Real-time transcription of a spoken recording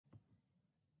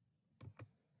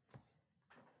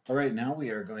All right, now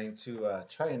we are going to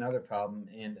try another problem.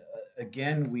 And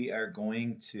again, we are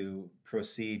going to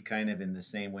proceed kind of in the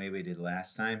same way we did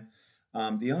last time.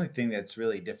 The only thing that's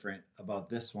really different about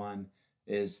this one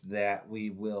is that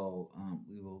we will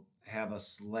have a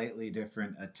slightly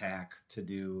different attack to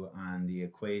do on the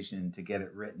equation to get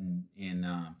it written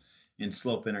in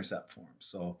slope-intercept form.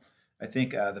 So I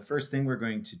think the first thing we're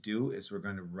going to do is we're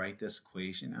going to write this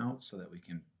equation out so that we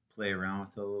can play around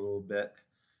with it a little bit.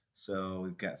 So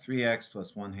we've got 3x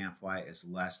plus 1 half y is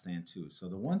less than 2. So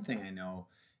the one thing I know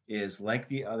is, like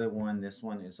the other one, this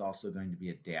one is also going to be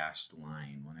a dashed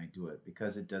line when I do it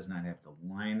because it does not have the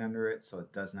line under it, so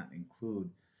it does not include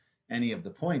any of the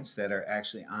points that are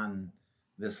actually on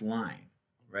this line,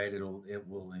 right? It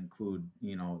will include,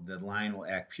 the line will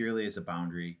act purely as a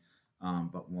boundary,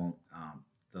 but won't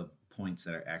the points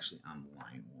that are actually on the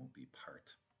line won't be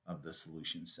part of the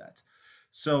solution set.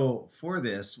 So for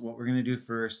this, what we're going to do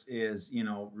first is,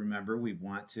 remember we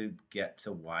want to get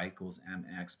to y equals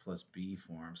mx plus b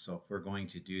form. So if we're going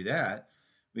to do that,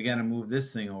 we got to move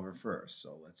this thing over first.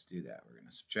 So let's do that. We're going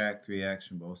to subtract 3x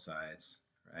from both sides,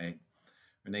 right?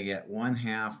 We're going to get 1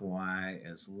 half y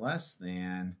is less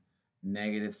than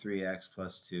negative 3x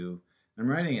plus 2. I'm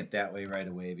writing it that way right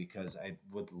away because I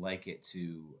would like it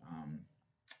to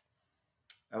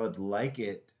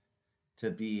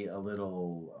be a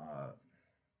little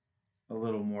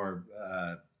more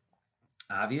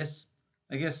obvious,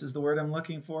 I guess is the word I'm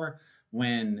looking for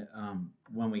when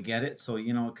we get it. So it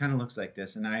kind of looks like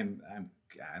this, and I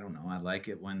don't know. I like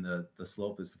it when the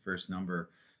slope is the first number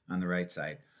on the right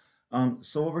side.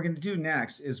 So what we're going to do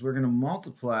next is we're going to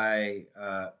multiply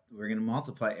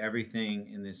everything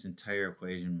in this entire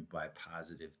equation by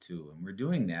positive 2. And we're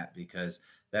doing that because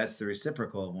that's the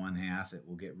reciprocal of 1 half. It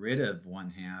will get rid of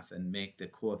 1 half and make the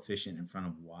coefficient in front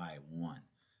of y 1,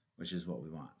 which is what we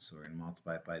want. So we're going to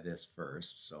multiply it by this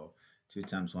first. So 2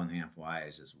 times 1 half y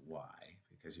is just y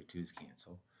because your 2's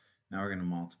cancel. Now we're going to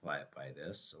multiply it by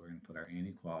this. So we're going to put our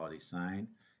inequality sign.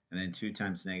 And then 2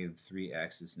 times negative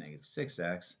 3x is negative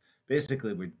 6x.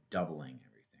 Basically, we're doubling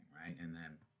everything, right? And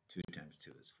then 2 times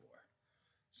 2 is 4.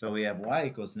 So we have y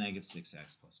equals negative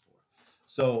 6x plus 4.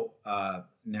 So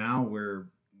now we're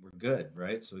good,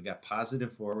 right? So we got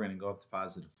positive 4. We're going to go up to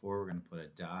positive 4. We're going to put a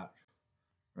dot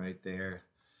right there.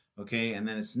 Okay, and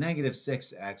then it's negative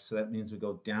 6x, so that means we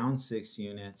go down 6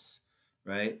 units,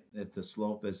 right? If the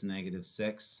slope is negative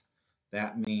 6,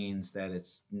 that means that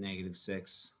it's negative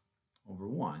 6 over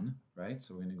 1, right?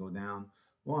 So we're going to go down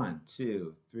 1,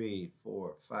 2, 3,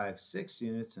 4, 5, 6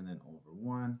 units, and then over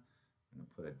 1. I'm going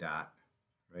to put a dot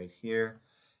right here.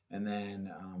 And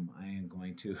then I am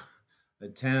going to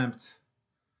attempt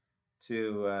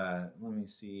to, let me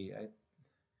see, I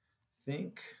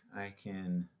think I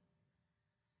can,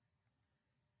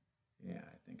 yeah,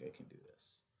 I think I can do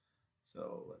this.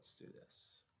 So let's do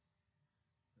this.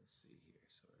 Let's see here.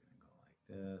 So we're going to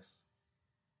go like this.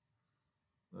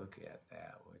 Look at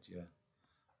that, would you?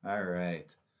 All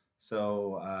right,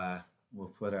 so we'll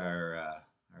put our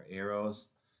arrows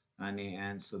on the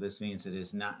end. So this means it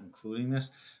is not including this.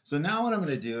 So now what I'm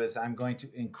going to do is I'm going to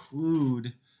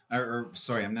include,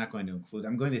 sorry, I'm not going to include.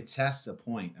 I'm going to test a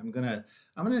point. I'm going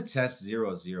to test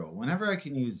 0, 0. Whenever I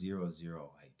can use 0,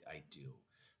 0, I do.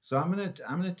 So I'm going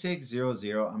to take 0,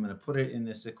 0. I'm going to put it in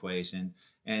this equation,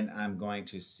 and I'm going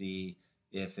to see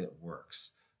if it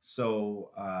works.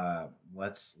 So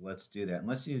let's do that. And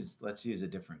let's use a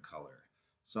different color.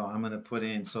 So I'm going to put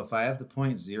in, so if I have the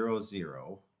point 0,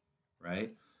 0,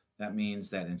 right, that means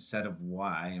that instead of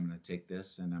y, I'm going to take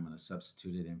this and I'm going to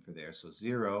substitute it in for there. So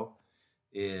 0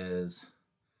 is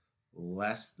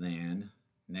less than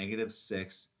negative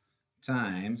 6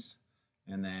 times,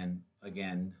 and then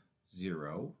again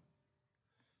 0,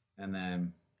 and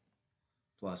then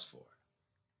plus 4.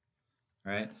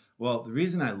 All right. Well, the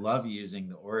reason I love using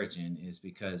the origin is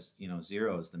because,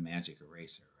 0 is the magic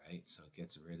eraser, right? So it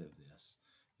gets rid of this.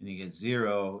 And you get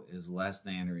 0 is less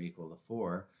than or equal to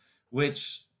 4,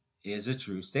 which is a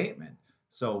true statement.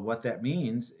 So what that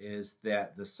means is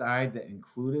that the side that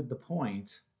included the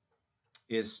point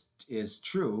is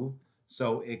true,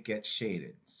 so it gets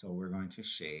shaded. So we're going to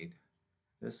shade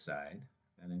this side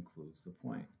that includes the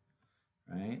point,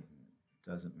 right?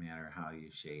 Doesn't matter how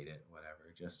you shade it,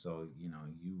 whatever, just so you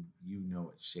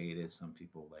know it's shaded. Some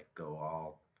people go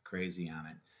all crazy on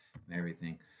it and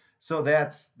everything. So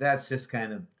that's just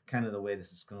kind of the way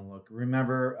this is going to look.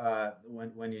 Remember,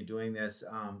 when you're doing this,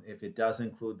 if it does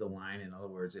include the line, in other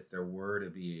words, if there were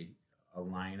to be a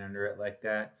line under it like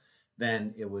that,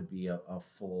 then it would be a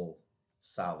full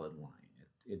solid line.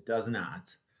 It does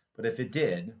not, but if it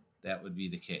did, that would be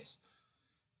the case.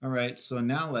 All right, so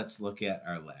now let's look at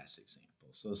our last example.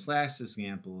 So the last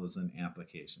example is an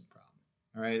application problem.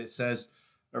 All right, it says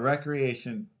a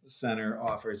recreation center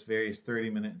offers various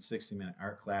 30-minute and 60-minute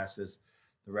art classes.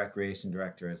 The recreation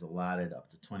director has allotted up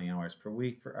to 20 hours per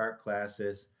week for art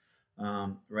classes.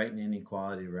 Write an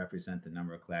inequality to represent the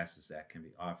number of classes that can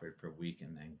be offered per week,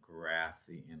 and then graph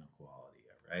the inequality.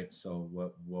 All right, so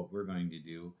what we're going to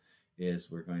do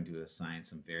is we're going to assign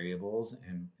some variables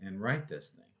and write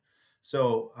this thing.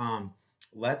 So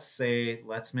let's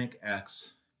make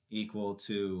x equal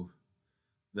to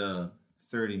the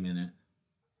 30-minute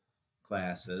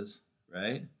classes,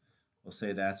 right? We'll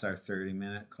say that's our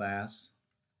 30-minute class,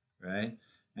 right?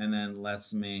 And then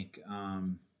let's make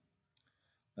y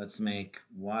a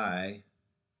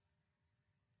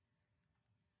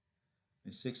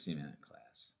 60-minute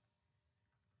class.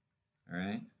 All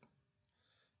right?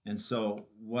 And so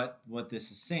what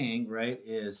this is saying, right,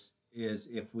 is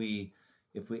if we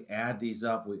add these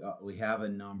up, we have a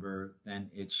number, then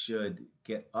it should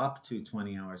get up to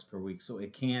 20 hours per week. So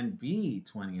it can be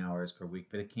 20 hours per week,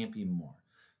 but it can't be more.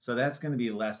 So that's going to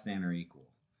be less than or equal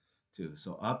to.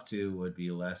 So up to would be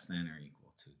less than or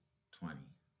equal to 20,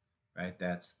 right?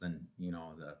 That's the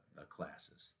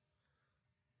classes,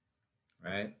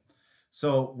 right?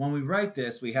 So when we write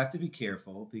this, we have to be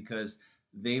careful because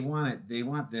they want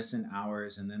this in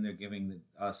hours, and then they're giving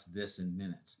us this in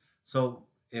minutes. So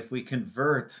if we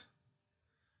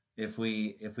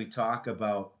talk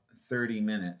about 30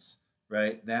 minutes,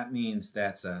 right, that means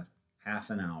that's a half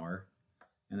an hour,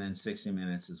 and then 60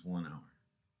 minutes is 1 hour.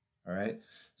 All right.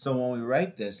 So when we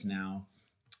write this now,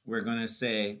 we're going to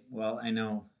say, well, I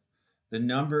know the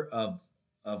number of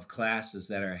classes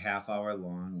that are half hour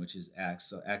long, which is x.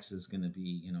 So x is going to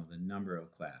be, the number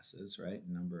of classes, right?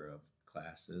 Number of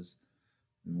classes.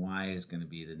 And y is going to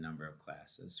be the number of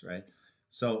classes, right?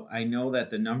 So I know that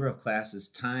the number of classes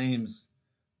times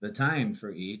the time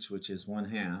for each, which is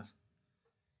 1/2,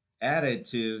 added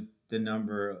to the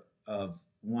number of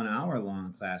 1 hour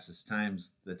long classes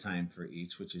times the time for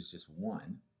each, which is just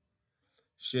 1,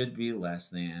 should be less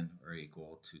than or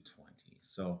equal to 20.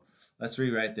 So let's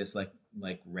rewrite this like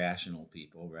rational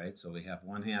people, right? So we have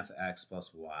 1/2 x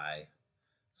plus y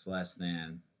is less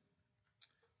than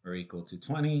or equal to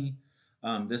 20.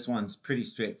 This one's pretty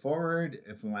straightforward.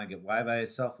 If we want to get y by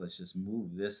itself, let's just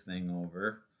move this thing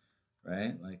over,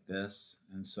 right, like this.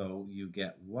 And so you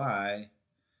get y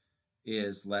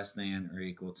is less than or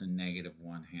equal to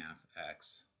 -1/2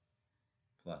 x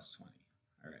plus 20.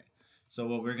 All right. So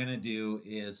what we're going to do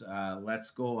is let's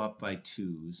go up by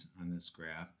 2's on this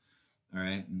graph. All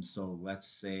right. And so let's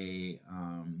say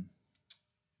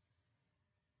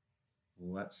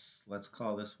let's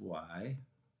call this y.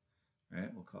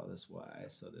 Right, we'll call this y.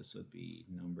 So this would be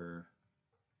number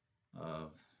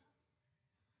of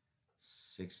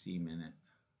 60-minute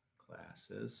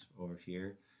classes over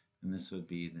here. And this would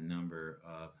be the number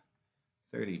of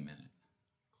 30-minute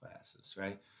classes,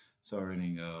 right? So we're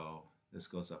going to go, this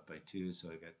goes up by 2. So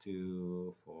I got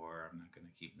 2, 4. I'm not going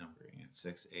to keep numbering it.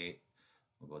 6, 8.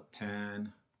 We'll go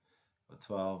 10. We'll go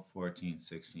 12, 14,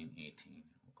 16, 18.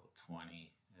 We'll go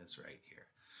 20. It's right here.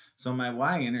 So my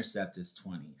y-intercept is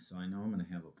 20. So I know I'm going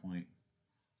to have a point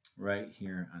right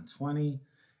here on 20.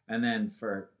 And then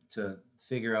to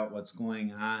figure out what's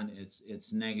going on, it's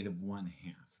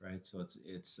 -1/2, right? So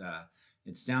it's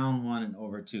down 1 and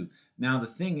over 2. Now the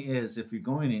thing is, if you're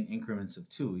going in increments of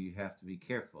 2, you have to be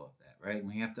careful of that, right? And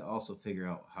we have to also figure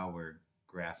out how we're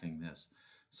graphing this.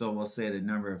 So we'll say the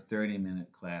number of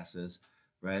 30-minute classes,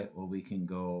 right? Well, we can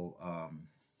go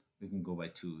by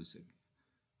 2's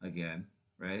again.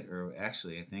 Right? Or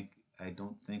actually, I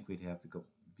don't think we'd have to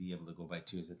be able to go by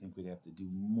 2's. I think we'd have to do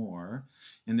more.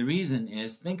 And the reason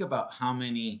is, think about how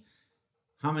many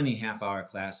half-hour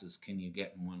classes can you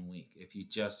get in 1 week if you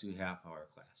just do half-hour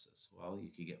classes? Well,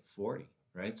 you could get 40,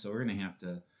 right? So we're going to have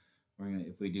to,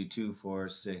 if we do 2, 4,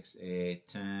 6, 8,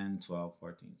 10, 12,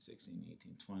 14, 16,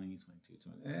 18, 20, 22,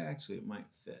 20, actually it might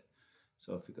fit.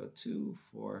 So if we go 2,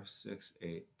 4, 6,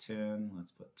 8, 10,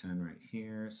 let's put 10 right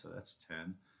here. So that's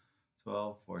 10.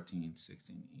 12, 14,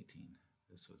 16, 18.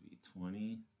 This would be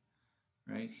 20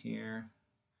 right here.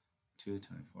 2,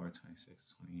 24,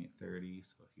 26, 28, 30.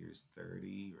 So here's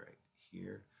 30 right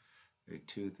here.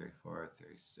 32, 34,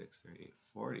 36, 38,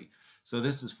 40. So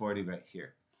this is 40 right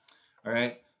here. All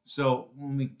right. So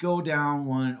when we go down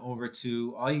 1 over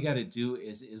 2, all you got to do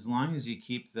is, as long as you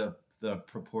keep the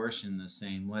proportion the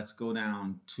same, let's go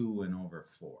down 2 and over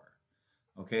 4.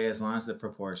 Okay, as long as the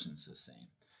proportion's the same.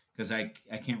 Because I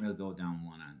can't really go down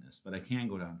 1 on this, but I can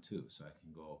go down 2. So I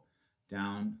can go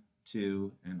down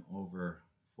 2 and over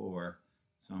 4.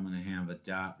 So I'm going to have a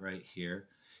dot right here.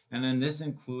 And then this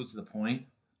includes the point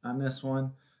on this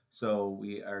one. So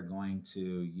we are going to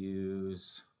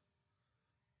use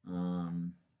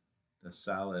the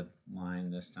solid line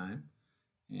this time.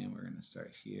 And we're going to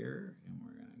start here, and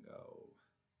we're going to go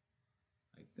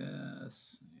like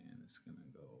this, and it's going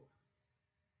to go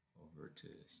over to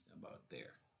about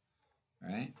there. All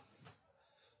right.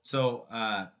 So,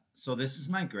 so this is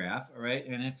my graph. All right.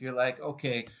 And if you're like,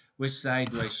 okay, which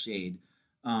side do I shade?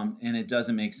 And it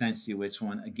doesn't make sense to you which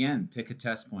one. Again, pick a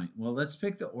test point. Well, let's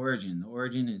pick the origin. The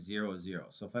origin is 0, 0.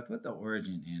 So if I put the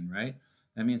origin in, right,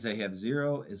 that means I have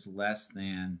 0 is less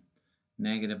than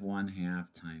negative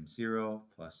 1/2 times 0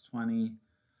 plus 20.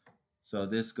 So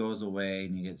this goes away,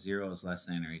 and you get 0 is less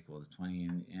than or equal to 20.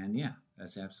 And yeah,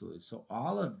 that's absolutely. So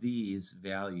all of these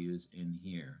values in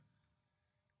here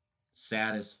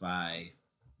satisfy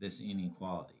this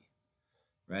inequality,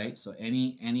 right? So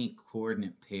any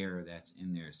coordinate pair that's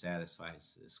in there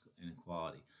satisfies this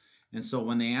inequality. And so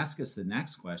when they ask us the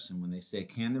next question, when they say,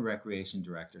 can the recreation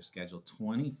director schedule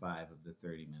 25 of the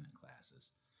 30-minute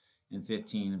classes and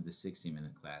 15 of the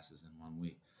 60-minute classes in 1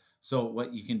 week? So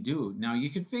what you can do, now you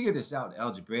can figure this out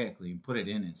algebraically and put it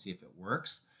in and see if it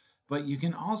works, but you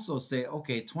can also say,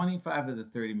 okay, 25 of the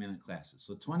 30-minute classes.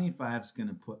 So 25 is going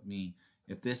to put me,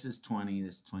 if this is 20,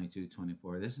 this is 22,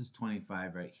 24, this is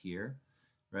 25 right here,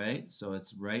 right? So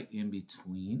it's right in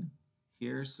between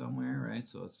here somewhere, right?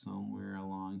 So it's somewhere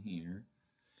along here.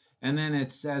 And then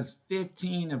it says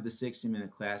 15 of the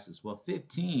 60-minute classes. Well,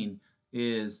 15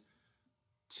 is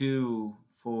 2,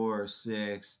 4,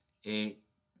 6, 8,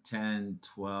 10,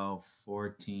 12,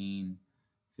 14,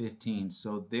 15.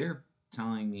 So they're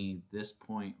telling me this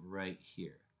point right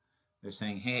here. They're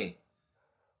saying, hey,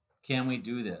 can we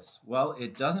do this? Well,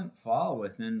 it doesn't fall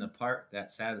within the part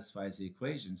that satisfies the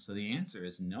equation. So the answer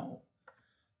is no.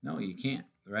 No, you can't,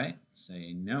 right?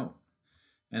 Say no.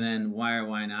 And then why or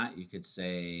why not? You could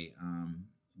say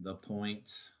the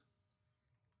point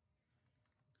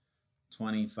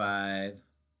 25,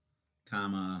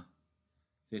 comma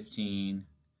 15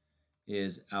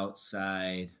 is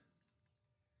outside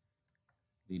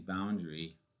the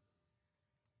boundary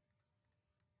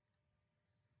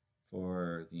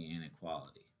for the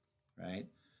inequality, right?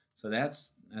 So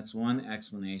that's one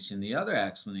explanation. The other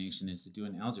explanation is to do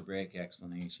an algebraic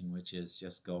explanation, which is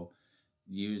just go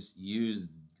use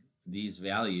these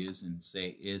values and say,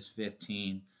 is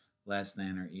 15 less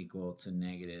than or equal to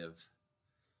negative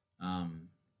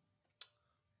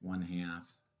 1/2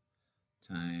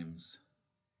 times,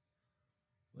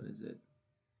 what is it?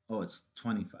 Oh, it's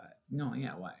 25. No,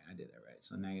 yeah, why? I did that right.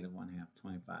 So negative 1/2,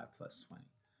 25 plus 20,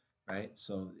 right?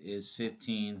 So is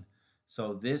 15.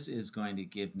 So this is going to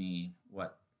give me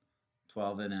what?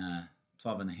 12 and a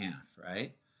half,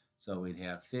 right? So we'd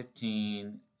have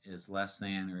 15 is less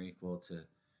than or equal to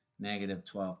negative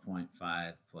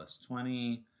 12.5 plus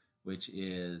 20, which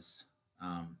is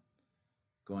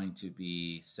going to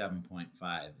be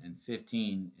 7.5. And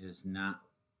 15 is not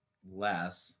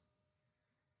less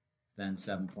than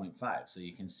 7.5. So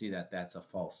you can see that that's a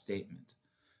false statement.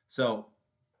 So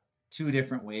two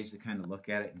different ways to kind of look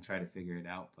at it and try to figure it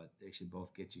out, but they should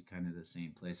both get you kind of the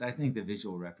same place. I think the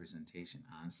visual representation,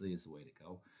 honestly, is the way to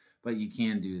go. But you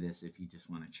can do this if you just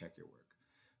want to check your work.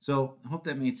 So I hope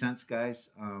that made sense, guys.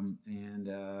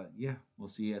 Yeah, we'll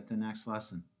see you at the next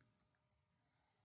lesson.